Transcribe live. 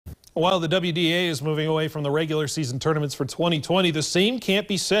While the WDA is moving away from the regular season tournaments for 2020, the same can't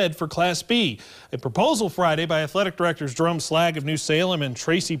be said for Class B. A proposal Friday by Athletic Directors Jerome Slag of New Salem and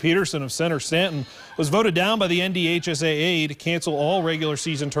Tracy Peterson of Center Stanton was voted down by the NDHSAA to cancel all regular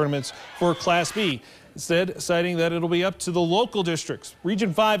season tournaments for Class B. Instead, citing that it'll be up to the local districts.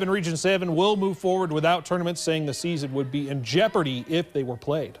 Region 5 and Region 7 will move forward without tournaments, saying the season would be in jeopardy if they were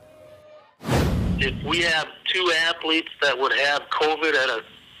played. If we have 2 athletes that would have COVID at a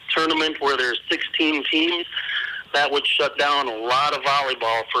tournament where there's 16 teams, that would shut down a lot of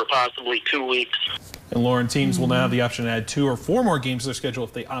volleyball for possibly 2 weeks. And Lauren, teams will now have the option to add 2 or 4 more games to their schedule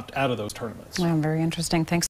if they opt out of those tournaments. Well, very interesting. Thanks.